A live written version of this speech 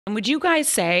And would you guys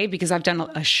say, because I've done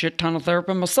a shit ton of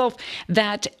therapy myself,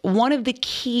 that one of the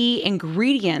key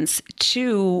ingredients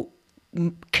to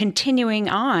continuing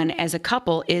on as a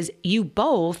couple is you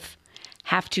both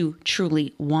have to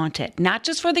truly want it? Not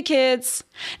just for the kids,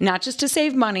 not just to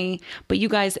save money, but you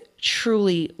guys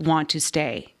truly want to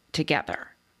stay together.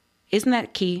 Isn't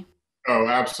that key? Oh,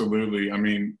 absolutely. I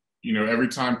mean, every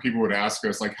time people would ask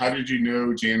us, like, how did you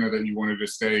know, Jana, that you wanted to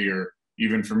stay? Or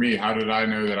even for me, how did I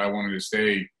know that I wanted to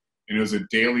stay? And it was a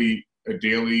daily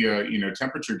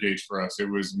temperature gauge for us. It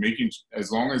was making,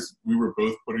 as long as we were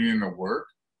both putting in the work,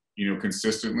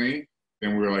 consistently,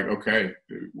 then we were like, okay,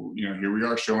 here we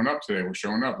are showing up today. We're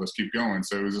showing up. Let's keep going.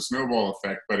 So it was a snowball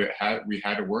effect, but we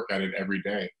had to work at it every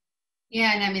day.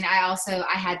 Yeah, and I mean, I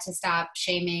had to stop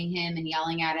shaming him and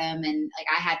yelling at him, and like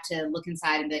I had to look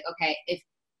inside and be like, okay, if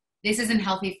this isn't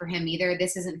healthy for him either,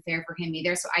 this isn't fair for him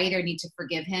either. So I either need to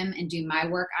forgive him and do my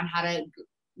work on how to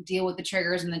deal with the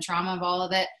triggers and the trauma of all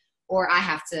of it, or I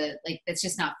have to, like, that's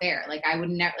just not fair. Like I would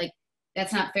never, like,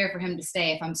 that's not fair for him to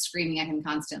stay if I'm screaming at him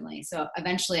constantly. So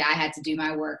eventually I had to do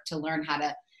my work to learn how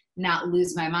to not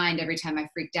lose my mind every time I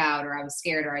freaked out or I was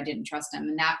scared or I didn't trust him.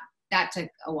 And that took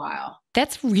a while.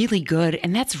 That's really good.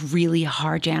 And that's really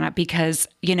hard, Jana, because,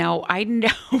 I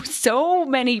know so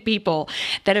many people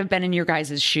that have been in your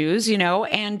guys' shoes,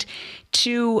 and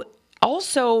to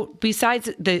also, besides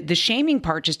the shaming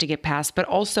part just to get past, but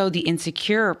also the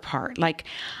insecure part. Like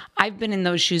I've been in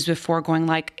those shoes before going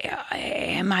like,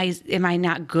 am I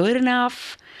not good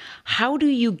enough? How do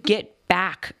you get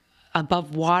back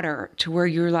above water to where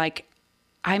you're like,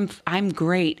 I'm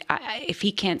great. If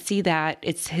he can't see that,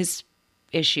 it's his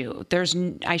issue.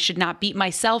 I should not beat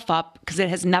myself up because it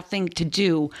has nothing to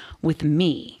do with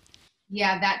me.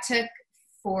 Yeah, that took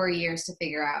 4 years to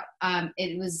figure out.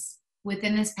 It was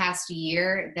within this past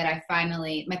year that I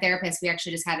finally, my therapist, we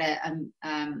actually just had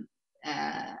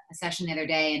a session the other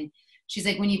day, and she's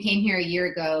like, when you came here a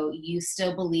year ago, you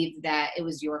still believed that it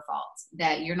was your fault,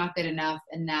 that you're not good enough,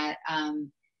 and that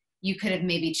you could have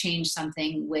maybe changed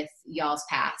something with y'all's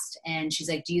past. And she's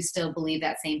like, do you still believe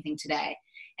that same thing today?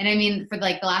 And I mean, for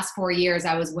like the last 4 years,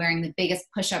 I was wearing the biggest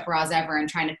push-up bras ever and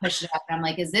trying to push it up. And I'm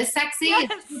like, is this sexy? Is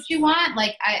this what you want?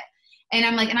 And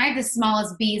I'm like, and I have the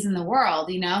smallest bees in the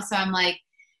world, So I'm like,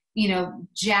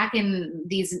 jacking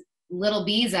these little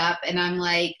bees up. And I'm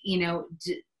like, do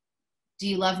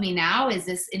you love me now? Is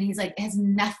this, and he's like, it has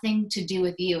nothing to do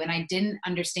with you. And I didn't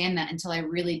understand that until I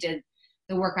really did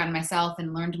the work on myself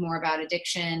and learned more about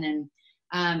addiction.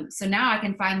 And so now I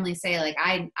can finally say, like,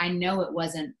 I know it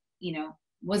wasn't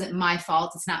my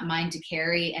fault. It's not mine to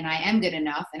carry. And I am good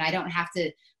enough. And I don't have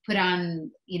to put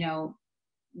on,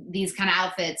 these kind of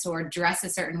outfits or dress a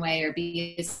certain way or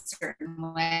be a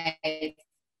certain way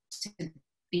to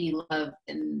be loved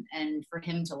and for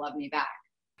him to love me back.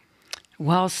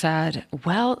 Well said.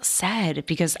 Well said,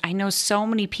 because I know so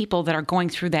many people that are going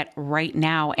through that right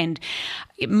now. And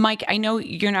Mike, I know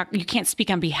you can't speak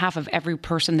on behalf of every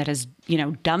person that has,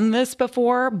 done this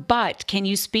before, but can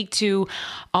you speak to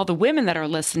all the women that are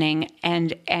listening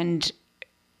and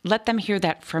let them hear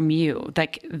that from you?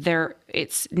 Like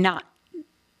it's not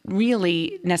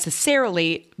really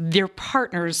necessarily their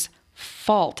partner's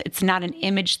fault. It's not an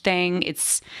image thing.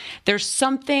 There's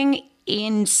something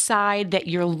inside that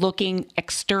you're looking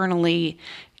externally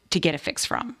to get a fix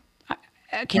from.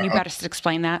 Can you better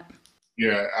explain that?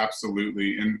 Yeah,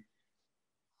 absolutely. And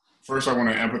first I want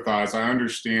to empathize. I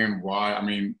understand why. I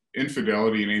mean,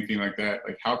 infidelity and anything like that,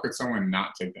 like how could someone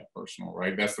not take that personal,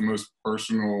 right? That's the most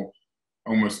personal,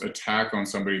 almost attack on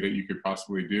somebody that you could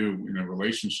possibly do in a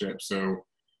relationship. So,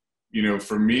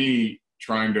 for me,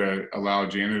 trying to allow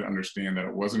Janet to understand that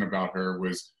it wasn't about her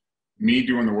was me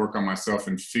doing the work on myself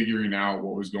and figuring out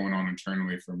what was going on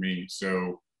internally for me.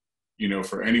 So,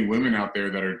 for any women out there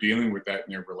that are dealing with that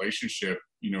in their relationship,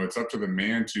 it's up to the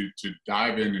man to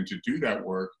dive in and to do that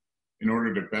work in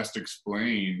order to best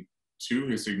explain to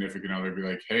his significant other, be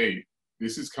like, hey,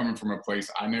 this is coming from a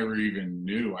place I never even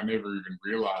knew. I never even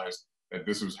realized that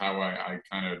this was how I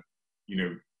kind of,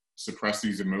 suppressed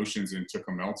these emotions and took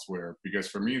them elsewhere. Because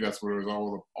for me, that's what it was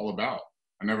all about.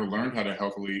 I never learned how to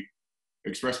healthily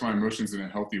express my emotions in a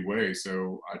healthy way,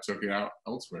 so I took it out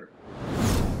elsewhere.